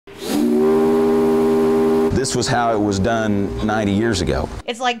This was how it was done 90 years ago.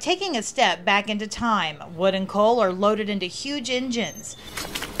 It's like taking a step back into time. Wood and coal are loaded into huge engines.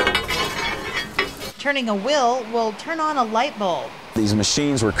 Turning a wheel will turn on a light bulb. These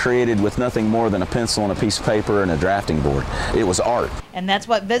machines were created with nothing more than a pencil and a piece of paper and a drafting board. It was art. And that's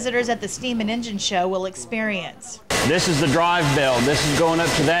what visitors at the Steam and Engine Show will experience. This is the drive belt. This is going up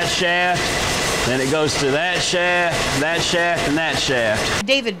to that shaft, then it goes to that shaft, and that shaft.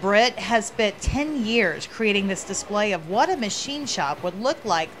 David Britt has spent 10 years creating this display of what a machine shop would look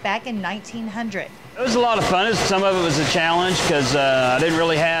like back in 1900. It was a lot of fun. Some of it was a challenge because I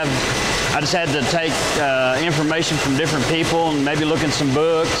just had to take information from different people and maybe look in some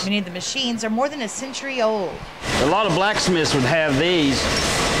books. Many of the machines are more than a century old. A lot of blacksmiths would have these,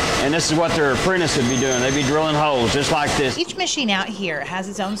 and this is what their apprentice would be doing. They'd be drilling holes just like this. Each machine out here has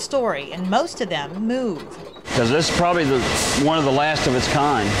its own story, and most of them move. Because this is probably one of the last of its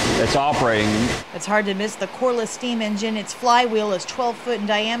kind that's operating. It's hard to miss the coreless steam engine. Its flywheel is 12 foot in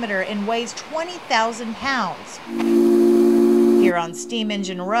diameter and weighs 20,000 pounds. Here on Steam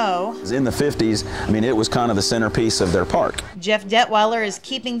Engine Row. In the 50s, it was kind of the centerpiece of their park. Jeff Detweiler is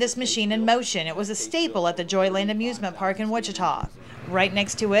keeping this machine in motion. It was a staple at the Joyland Amusement Park in Wichita. Right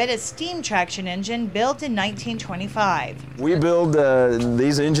next to it, a steam traction engine built in 1925. We build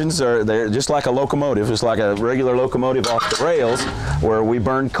these engines, they're just like a locomotive, just like a regular locomotive off the rails, where we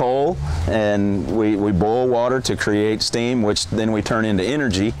burn coal and we boil water to create steam, which then we turn into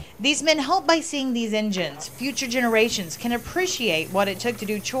energy. These men hope by seeing these engines, future generations can appreciate what it took to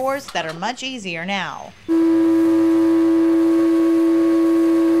do chores that are much easier now.